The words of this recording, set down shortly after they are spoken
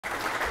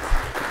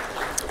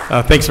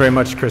Thanks very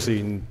much,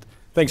 Chrissy, and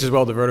thanks as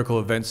well to Vertical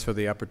Events for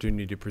the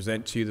opportunity to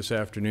present to you this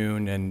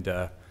afternoon, and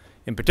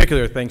in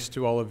particular, thanks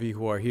to all of you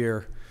who are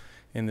here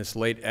in this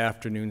late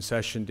afternoon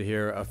session to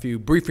hear a few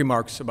brief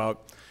remarks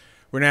about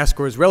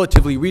Renascor's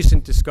relatively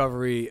recent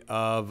discovery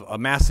of a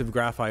massive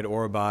graphite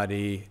ore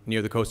body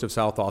near the coast of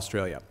South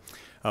Australia.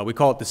 We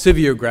call it the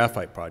Siviour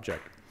Graphite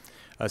Project.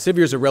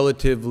 Siviour is a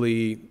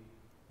relatively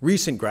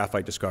recent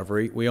graphite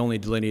discovery. We only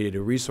delineated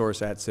a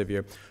resource at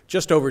Siviour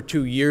just over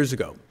 2 years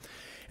ago.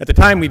 At the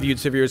time, we viewed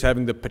Siviour as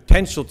having the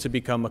potential to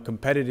become a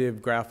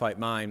competitive graphite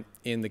mine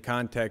in the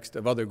context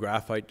of other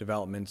graphite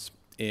developments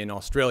in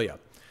Australia.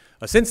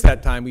 Since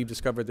that time, we've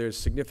discovered there's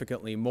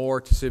significantly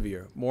more to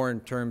Siviour, more in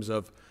terms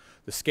of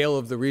the scale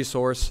of the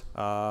resource,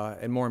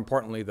 and more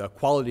importantly, the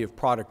quality of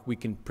product we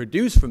can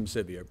produce from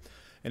Siviour.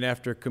 And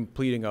after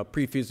completing a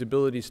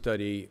pre-feasibility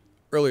study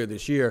earlier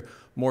this year,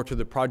 more to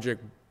the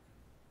project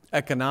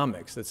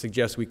economics that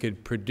suggests we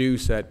could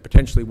produce at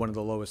potentially one of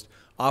the lowest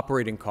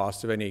operating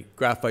costs of any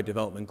graphite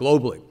development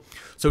globally.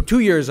 So 2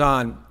 years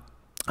on,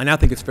 I now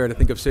think it's fair to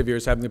think of Siviour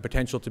as having the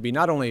potential to be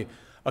not only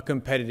a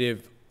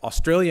competitive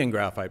Australian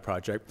graphite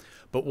project,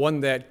 but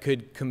one that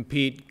could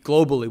compete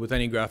globally with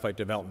any graphite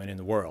development in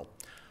the world.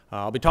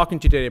 I'll be talking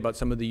to you today about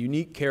some of the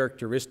unique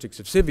characteristics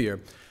of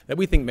Siviour that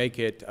we think make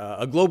it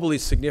a globally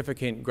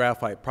significant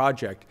graphite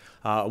project,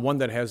 one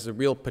that has the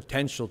real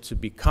potential to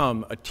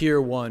become a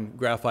Tier 1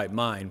 graphite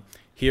mine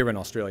here in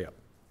Australia.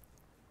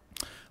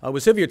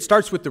 With Siviour, it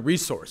starts with the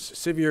resource.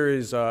 Siviour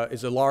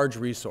is a large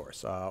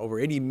resource, over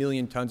 80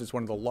 million tons. It's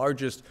one of the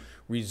largest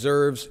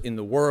reserves in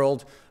the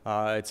world.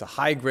 It's a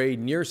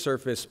high-grade,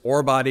 near-surface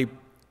ore body,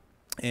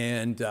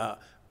 and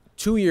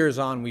 2 years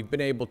on, we've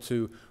been able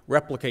to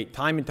replicate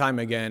time and time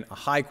again a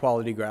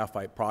high-quality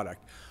graphite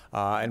product.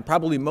 And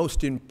probably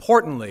most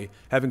importantly,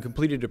 having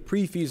completed a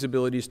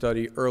pre-feasibility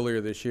study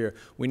earlier this year,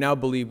 we now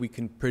believe we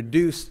can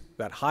produce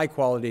that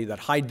high-quality, that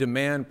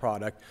high-demand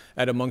product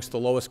at amongst the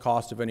lowest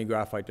cost of any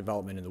graphite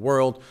development in the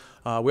world.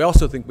 We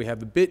also think we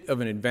have a bit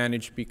of an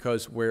advantage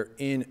because we're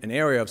in an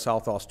area of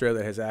South Australia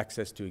that has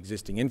access to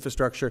existing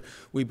infrastructure.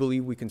 We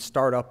believe we can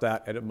start up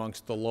that at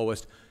amongst the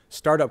lowest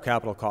startup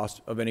capital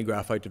cost of any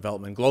graphite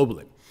development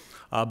globally.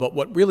 But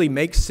what really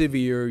makes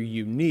Siviour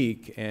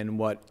unique and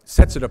what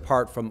sets it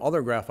apart from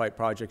other graphite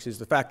projects is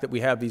the fact that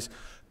we have these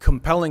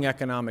compelling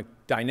economic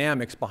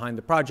dynamics behind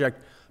the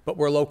project, but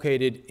we're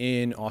located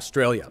in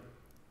Australia.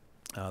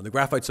 The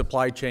graphite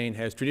supply chain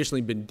has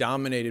traditionally been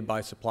dominated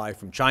by supply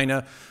from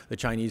China. The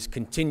Chinese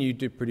continue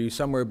to produce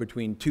somewhere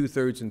between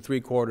 2/3 and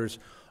 3/4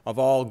 of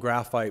all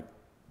graphite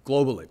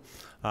globally.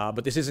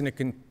 But this isn't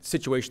a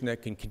situation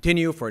that can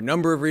continue for a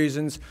number of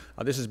reasons.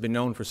 This has been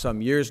known for some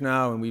years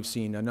now, and we've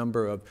seen a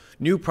number of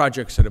new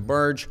projects that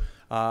emerge.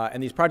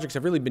 And these projects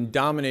have really been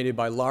dominated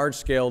by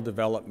large-scale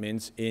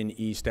developments in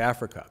East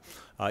Africa.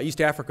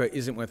 East Africa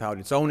isn't without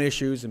its own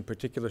issues, in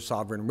particular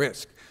sovereign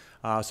risk.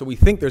 So we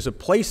think there's a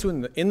place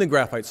in the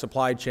graphite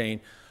supply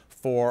chain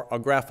for a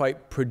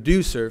graphite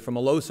producer from a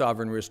low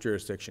sovereign risk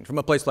jurisdiction, from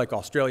a place like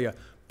Australia,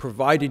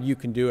 provided you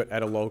can do it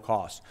at a low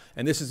cost.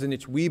 And this is a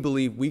niche we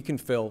believe we can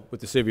fill with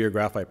the Siviour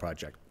Graphite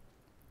Project.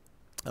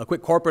 A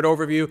quick corporate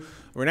overview.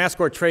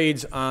 Renascor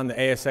trades on the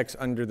ASX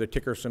under the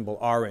ticker symbol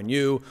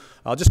RNU.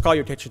 I'll just call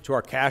your attention to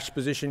our cash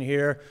position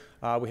here.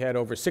 We had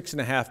over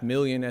 $6.5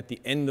 million at the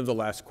end of the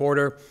last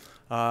quarter.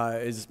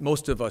 As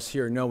most of us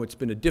here know, it's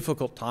been a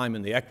difficult time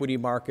in the equity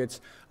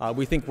markets.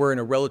 We think we're in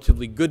a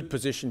relatively good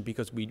position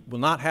because we will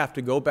not have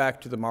to go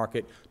back to the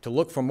market to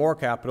look for more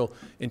capital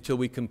until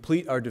we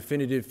complete our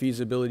definitive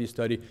feasibility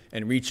study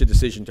and reach a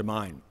decision to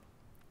mine.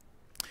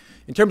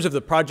 In terms of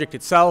the project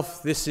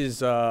itself, this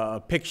is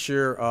a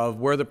picture of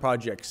where the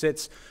project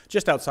sits,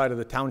 just outside of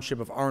the township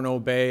of Arno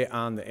Bay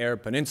on the Eyre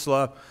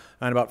Peninsula.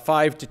 And about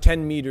 5 to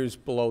 10 meters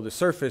below the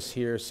surface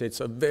here sits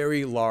a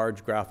very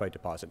large graphite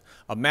deposit,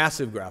 a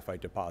massive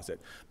graphite deposit.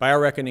 By our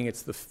reckoning,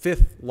 it's the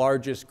 5th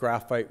largest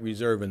graphite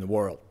reserve in the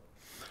world.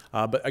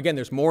 But again,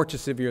 there's more to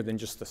Siviour than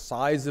just the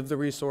size of the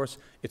resource.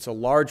 It's a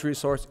large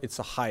resource, it's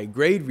a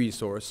high-grade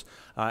resource,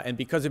 and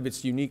because of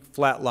its unique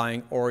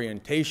flat-lying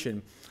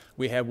orientation,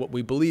 we have what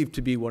we believe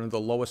to be one of the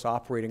lowest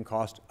operating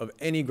costs of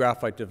any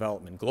graphite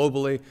development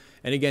globally.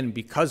 And again,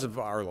 because of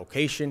our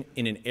location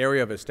in an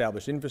area of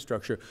established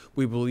infrastructure,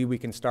 we believe we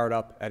can start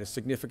up at a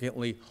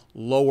significantly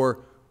lower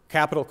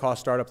capital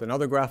cost startup than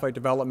other graphite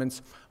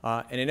developments.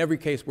 And in every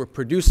case, we're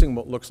producing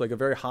what looks like a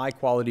very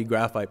high-quality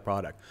graphite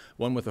product,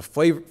 one with a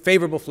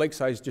favorable flake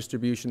size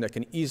distribution that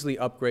can easily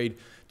upgrade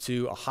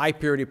to a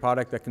high-purity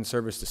product that can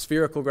service the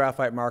spherical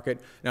graphite market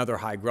and other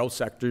high-growth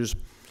sectors.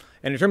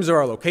 And in terms of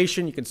our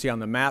location, you can see on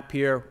the map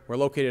here, we're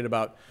located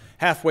about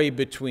halfway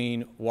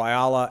between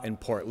Whyalla and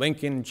Port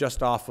Lincoln,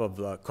 just off of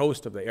the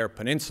coast of the Eyre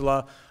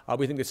Peninsula.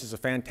 We think this is a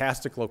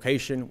fantastic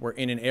location. We're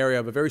in an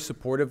area of a very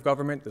supportive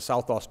government, the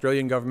South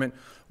Australian government,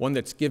 one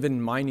that's given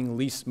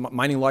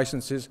mining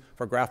licenses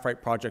for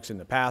graphite projects in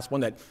the past, one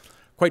that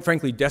quite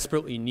frankly,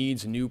 desperately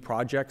needs new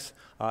projects.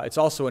 It's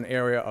also an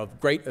area of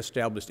great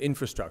established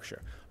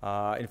infrastructure.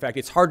 In fact,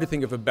 it's hard to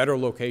think of a better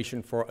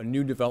location for a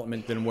new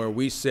development than where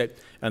we sit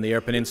on the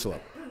Eyre Peninsula.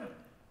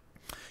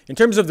 In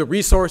terms of the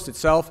resource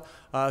itself,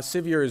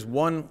 Siviour is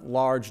one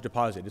large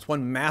deposit. It's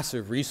one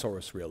massive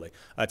resource, really.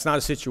 It's not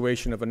a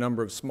situation of a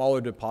number of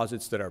smaller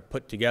deposits that are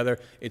put together.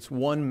 It's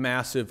one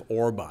massive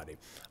ore body.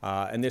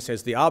 And this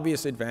has the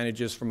obvious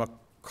advantages from a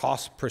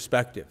cost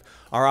perspective.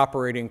 Our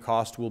operating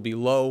cost will be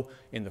low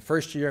in the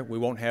first year. We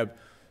won't have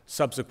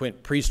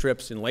subsequent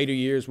pre-strips in later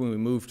years when we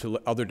move to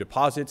other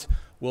deposits.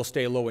 We'll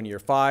stay low in year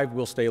 5,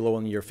 we'll stay low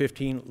in year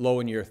 15, low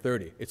in year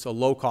 30. It's a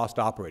low-cost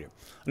operator.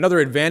 Another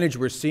advantage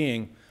we're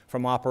seeing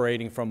from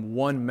operating from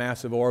one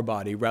massive ore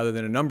body rather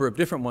than a number of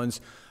different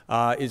ones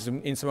is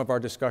in some of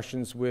our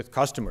discussions with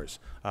customers.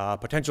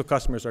 Potential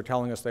customers are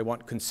telling us they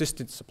want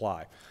consistent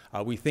supply.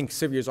 We think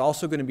Siviour is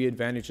also going to be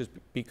advantageous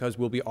because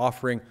we'll be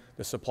offering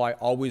the supply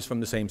always from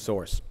the same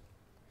source.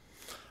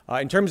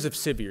 In terms of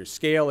Siviour's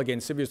scale, again,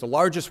 Siviour is the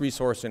largest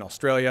resource in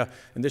Australia,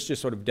 and this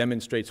just sort of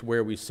demonstrates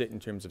where we sit in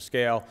terms of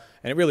scale,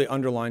 and it really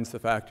underlines the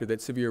factor that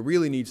Siviour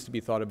really needs to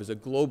be thought of as a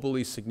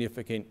globally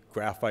significant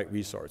graphite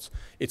resource.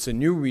 It's a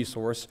new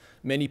resource.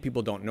 Many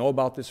people don't know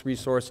about this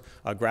resource.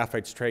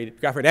 Graphite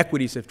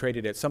equities have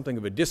traded at something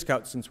of a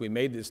discount since we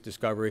made this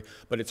discovery,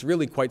 but it's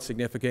really quite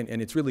significant,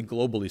 and it's really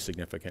globally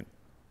significant.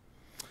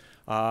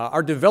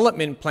 Our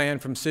development plan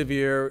from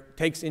Siviour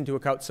takes into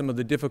account some of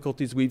the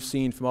difficulties we've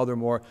seen from other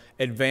more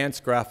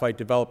advanced graphite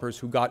developers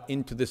who got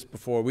into this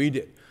before we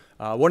did.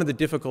 One of the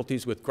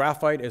difficulties with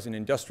graphite as an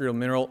industrial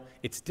mineral,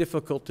 it's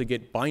difficult to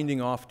get binding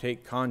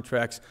offtake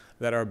contracts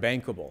that are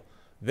bankable.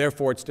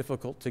 Therefore, it's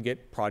difficult to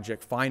get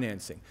project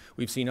financing.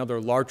 We've seen other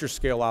larger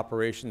scale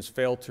operations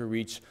fail to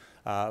reach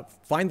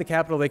find the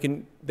capital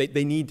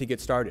they need to get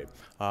started.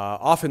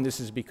 Often this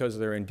is because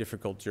they're in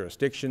difficult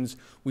jurisdictions.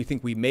 We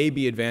think we may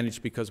be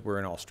advantaged because we're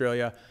in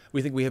Australia.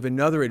 We think we have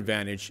another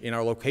advantage in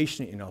our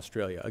location in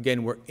Australia.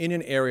 Again, we're in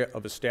an area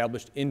of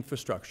established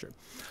infrastructure.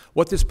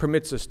 What this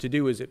permits us to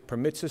do is it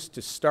permits us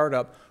to start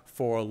up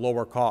for a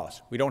lower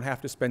cost. We don't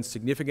have to spend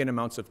significant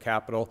amounts of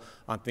capital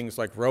on things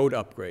like road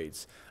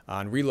upgrades,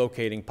 on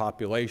relocating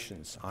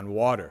populations, on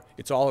water.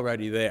 It's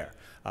already there.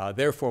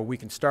 Therefore, we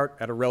can start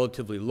at a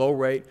relatively low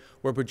rate.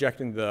 We're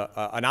projecting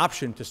an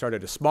option to start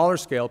at a smaller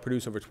scale,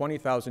 produce over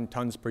 20,000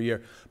 tons per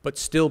year, but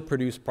still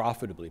produce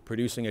profitably,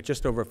 producing at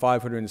just over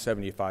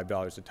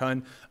 $575 a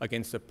ton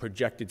against a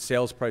projected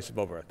sales price of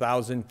over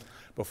 $1,000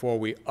 before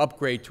we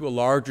upgrade to a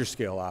larger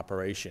scale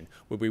operation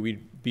where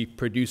we'd be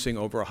producing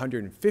over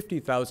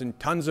 150,000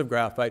 tons of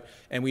graphite,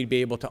 and we'd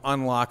be able to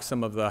unlock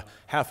some of the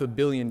 $500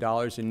 million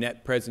in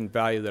net present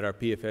value that our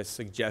PFS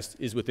suggests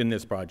is within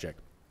this project.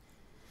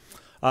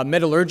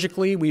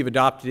 Metallurgically, we've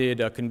adopted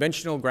a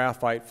conventional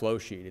graphite flow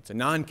sheet. It's a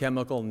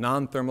non-chemical,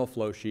 non-thermal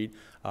flow sheet.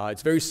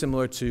 It's very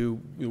similar to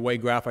the way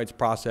graphite's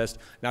processed,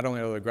 not only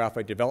other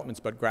graphite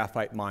developments, but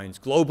graphite mines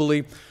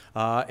globally.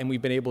 And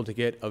we've been able to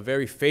get a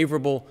very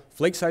favorable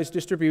flake size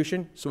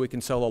distribution, so we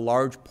can sell a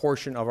large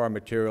portion of our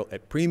material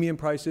at premium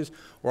prices.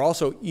 We're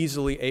also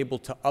easily able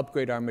to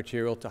upgrade our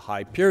material to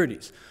high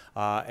purities.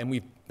 And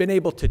we've been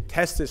able to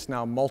test this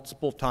now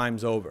multiple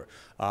times over,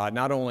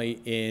 not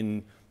only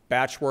in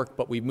batch work,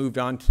 but we've moved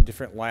on to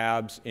different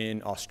labs in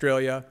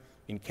Australia,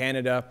 in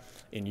Canada,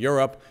 in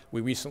Europe.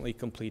 We recently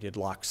completed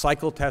lock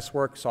cycle test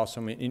work, saw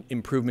some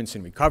improvements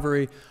in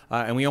recovery,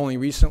 and we only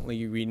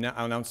recently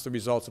announced the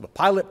results of a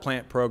pilot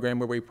plant program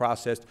where we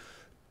processed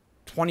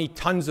 20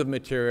 tons of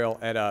material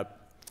at a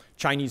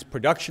Chinese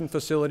production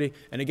facility.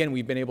 And again,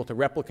 we've been able to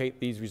replicate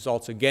these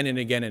results again and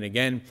again and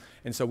again.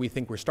 And so we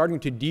think we're starting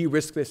to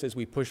de-risk this as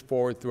we push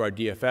forward through our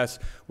DFS.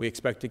 We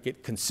expect to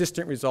get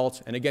consistent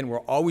results. And again,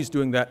 we're always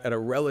doing that at a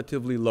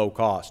relatively low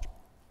cost.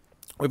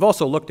 We've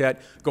also looked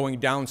at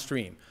going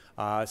downstream,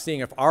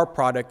 seeing if our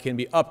product can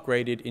be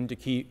upgraded into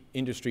key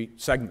industry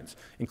segments,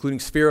 including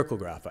spherical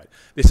graphite.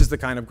 This is the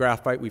kind of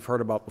graphite we've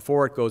heard about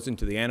before. It goes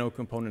into the anode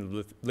component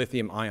of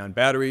lithium-ion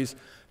batteries.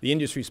 The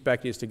industry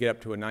spec is to get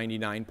up to a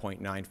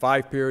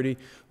 99.95 purity.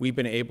 We've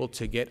been able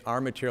to get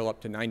our material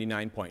up to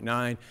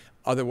 99.9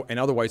 and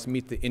otherwise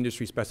meet the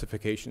industry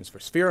specifications for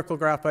spherical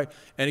graphite.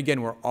 And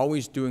again, we're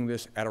always doing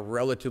this at a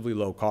relatively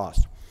low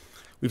cost.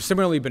 We've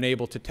similarly been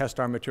able to test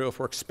our material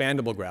for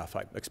expandable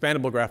graphite.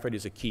 Expandable graphite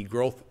is a key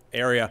growth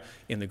area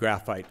in the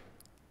graphite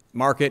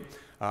market.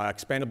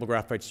 Expandable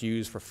graphite's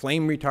used for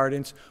flame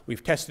retardants.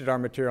 We've tested our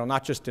material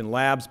not just in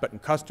labs, but in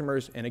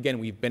customers. And again,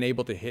 we've been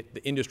able to hit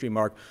the industry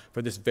mark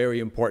for this very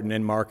important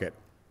end market.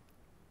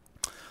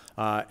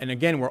 And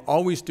again, we're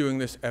always doing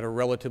this at a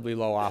relatively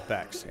low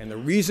OpEx. And the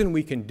reason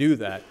we can do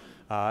that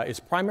is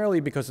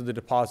primarily because of the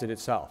deposit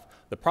itself.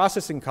 The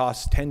processing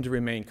costs tend to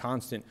remain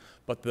constant,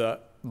 but the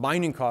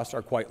mining costs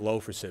are quite low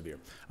for Siviour.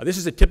 This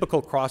is a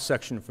typical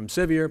cross-section from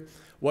Siviour.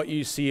 What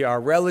you see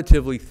are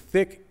relatively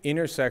thick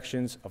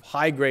intersections of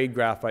high-grade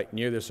graphite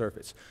near the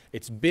surface.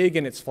 It's big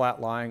and it's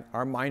flat-lying.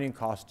 Our mining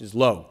cost is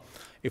low.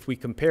 If we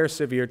compare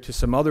Siviour to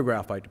some other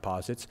graphite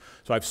deposits,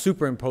 so I've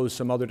superimposed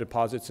some other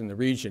deposits in the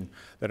region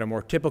that are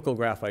more typical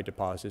graphite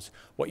deposits,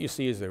 what you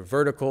see is they're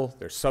vertical,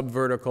 they're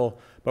subvertical,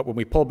 but when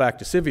we pull back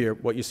to Siviour,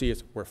 what you see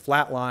is we're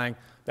flat-lying.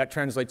 That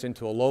translates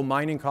into a low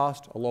mining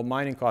cost. A low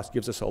mining cost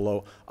gives us a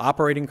low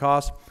operating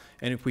cost.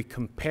 And if we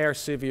compare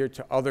Siviour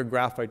to other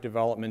graphite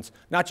developments,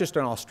 not just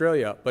in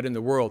Australia, but in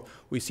the world,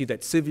 we see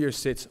that Siviour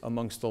sits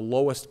amongst the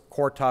lowest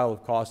quartile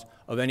of cost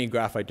of any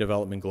graphite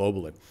development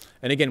globally.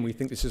 And again, we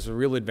think this is a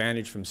real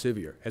advantage from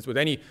Siviour. As with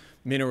any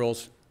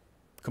minerals,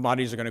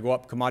 commodities are going to go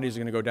up, commodities are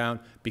going to go down.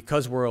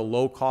 Because we're a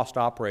low-cost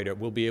operator,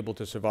 we'll be able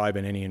to survive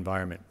in any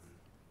environment.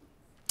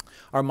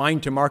 Our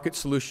mine-to-market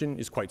solution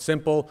is quite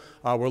simple.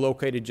 We're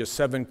located just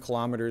 7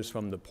 kilometers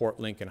from the Port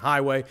Lincoln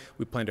Highway.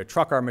 We plan to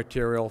truck our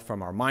material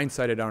from our mine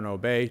site at Arno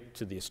Bay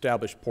to the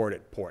established port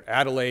at Port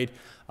Adelaide.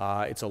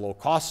 It's a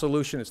low-cost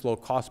solution. It's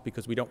low-cost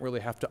because we don't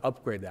really have to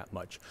upgrade that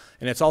much.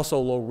 And it's also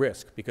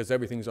low-risk because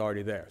everything's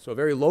already there. So a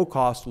very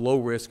low-cost,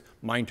 low-risk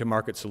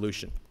mine-to-market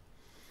solution.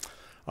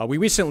 We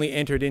recently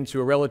entered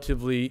into a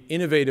relatively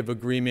innovative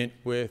agreement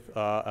with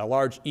a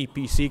large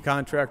EPC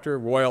contractor,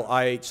 Royal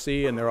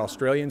IHC, and their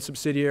Australian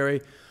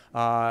subsidiary.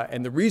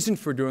 And the reason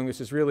for doing this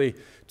is really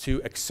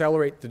to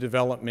accelerate the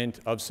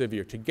development of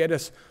Siviour, to get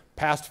us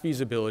past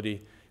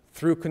feasibility,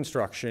 through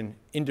construction,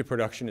 into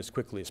production as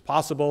quickly as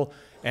possible.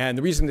 And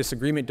the reason this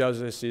agreement does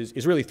this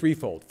is really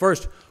threefold.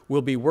 First,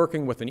 we'll be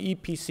working with an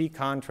EPC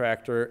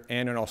contractor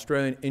and an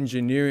Australian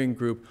engineering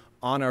group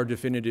on our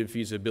definitive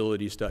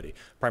feasibility study,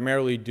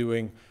 primarily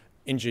doing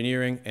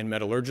engineering and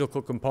metallurgical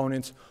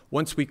components.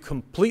 Once we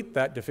complete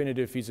that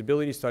definitive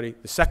feasibility study,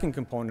 the second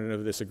component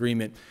of this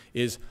agreement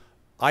is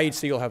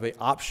IHC will have the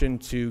option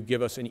to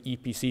give us an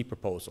EPC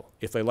proposal.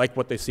 If they like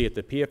what they see at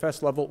the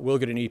PFS level, we'll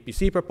get an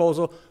EPC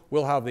proposal.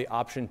 We'll have the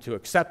option to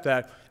accept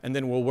that, and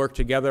then we'll work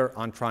together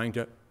on trying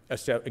to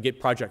get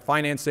project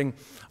financing.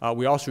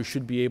 We also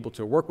should be able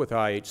to work with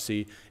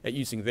IHC at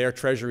using their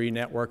treasury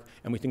network,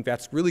 and we think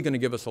that's really going to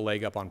give us a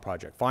leg up on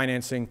project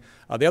financing.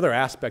 The other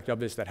aspect of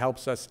this that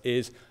helps us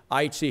is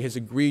IHC has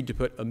agreed to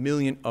put $1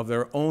 million of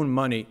their own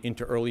money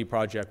into early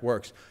project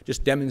works,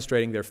 just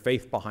demonstrating their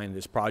faith behind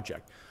this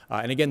project.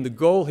 And again, the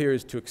goal here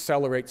is to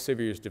accelerate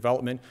Siviour's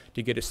development,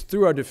 to get us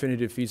through our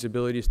definitive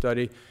feasibility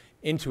study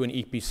into an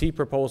EPC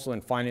proposal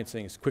and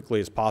financing as quickly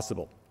as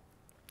possible.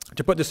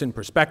 To put this in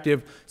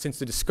perspective, since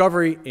the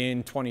discovery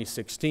in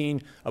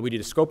 2016, we did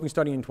a scoping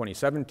study in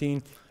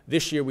 2017.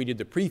 This year we did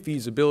the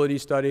pre-feasibility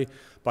study.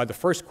 By the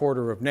first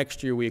quarter of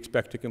next year, we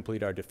expect to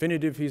complete our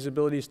definitive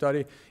feasibility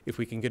study. If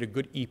we can get a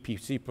good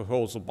EPC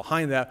proposal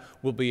behind that,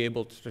 we'll be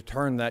able to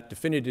turn that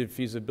definitive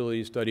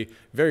feasibility study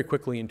very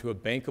quickly into a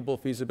bankable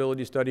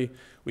feasibility study.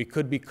 We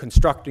could be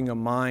constructing a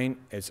mine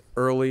as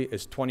early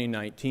as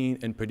 2019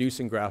 and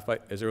producing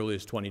graphite as early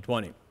as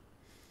 2020.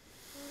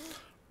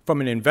 From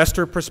an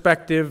investor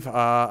perspective,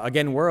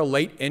 again, we're a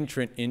late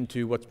entrant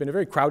into what's been a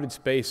very crowded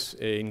space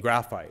in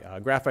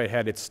graphite. Graphite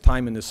had its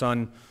time in the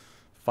sun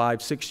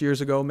 5, 6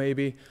 years ago,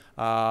 maybe.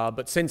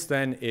 But since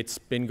then, it's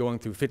been going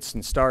through fits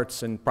and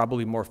starts, and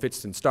probably more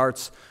fits than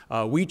starts.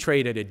 We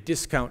trade at a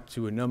discount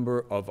to a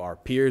number of our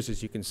peers,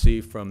 as you can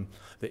see from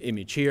the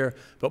image here.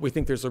 But we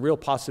think there's a real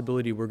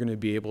possibility we're going to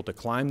be able to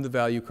climb the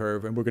value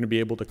curve, and we're going to be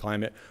able to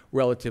climb it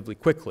relatively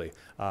quickly,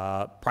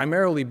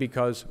 primarily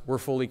because we're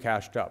fully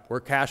cashed up.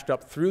 We're cashed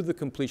up through the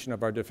completion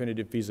of our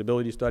definitive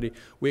feasibility study.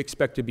 We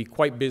expect to be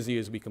quite busy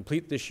as we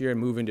complete this year and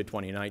move into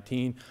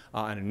 2019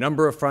 on a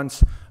number of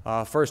fronts.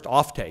 First,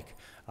 offtake.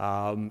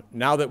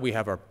 Now that we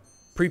have our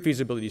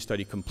pre-feasibility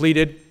study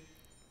completed,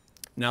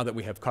 now that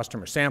we have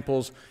customer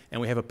samples,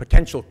 and we have a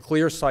potential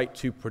clear site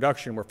to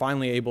production, we're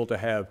finally able to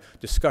have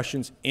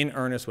discussions in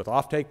earnest with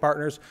offtake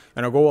partners.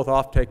 And our goal with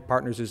offtake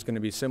partners is going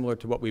to be similar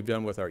to what we've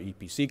done with our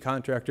EPC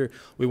contractor.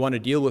 We want to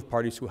deal with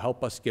parties who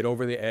help us get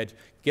over the edge,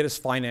 get us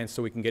financed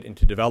so we can get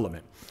into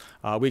development.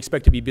 We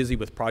expect to be busy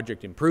with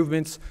project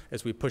improvements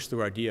as we push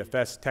through our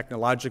DFS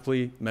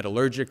technologically,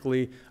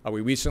 metallurgically.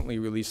 We recently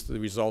released the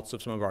results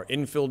of some of our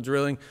infill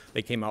drilling.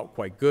 They came out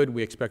quite good.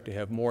 We expect to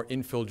have more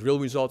infill drill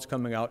results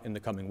coming out in the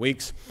coming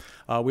weeks.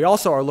 We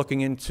also are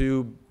looking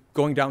into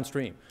going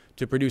downstream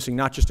to producing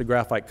not just a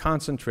graphite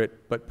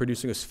concentrate, but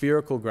producing a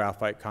spherical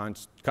graphite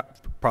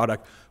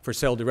product for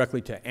sale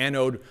directly to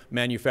anode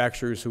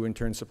manufacturers who in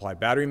turn supply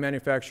battery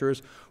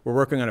manufacturers. We're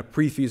working on a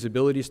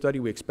pre-feasibility study.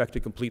 We expect to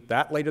complete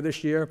that later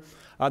this year.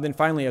 Then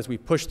finally, as we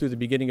push through the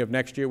beginning of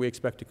next year, we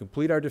expect to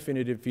complete our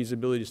definitive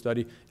feasibility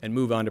study and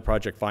move on to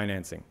project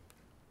financing.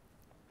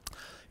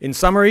 In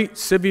summary,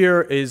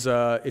 Siviour is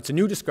it's a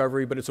new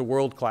discovery, but it's a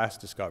world-class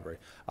discovery.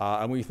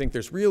 And we think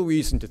there's real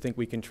reason to think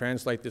we can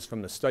translate this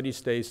from the study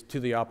stage to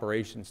the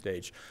operation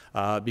stage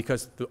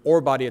because the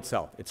ore body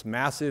itself, it's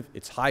massive,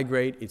 it's high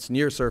grade, it's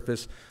near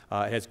surface,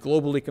 it has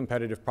globally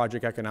competitive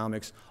project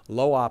economics,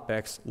 low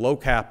OPEX, low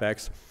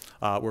CAPEX.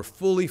 We're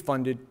fully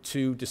funded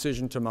to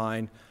decision to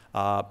mine.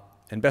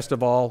 And best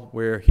of all,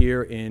 we're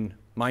here in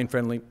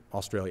mine-friendly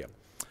Australia.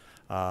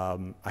 I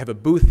have a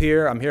booth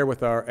here. I'm here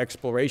with our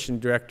exploration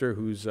director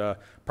who's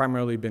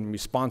primarily been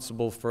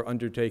responsible for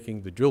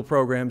undertaking the drill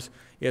programs.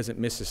 He hasn't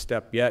missed a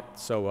step yet,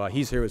 so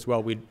he's here as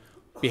well. We'd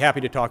be happy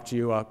to talk to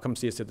you. Come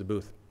see us at the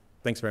booth.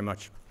 Thanks very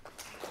much.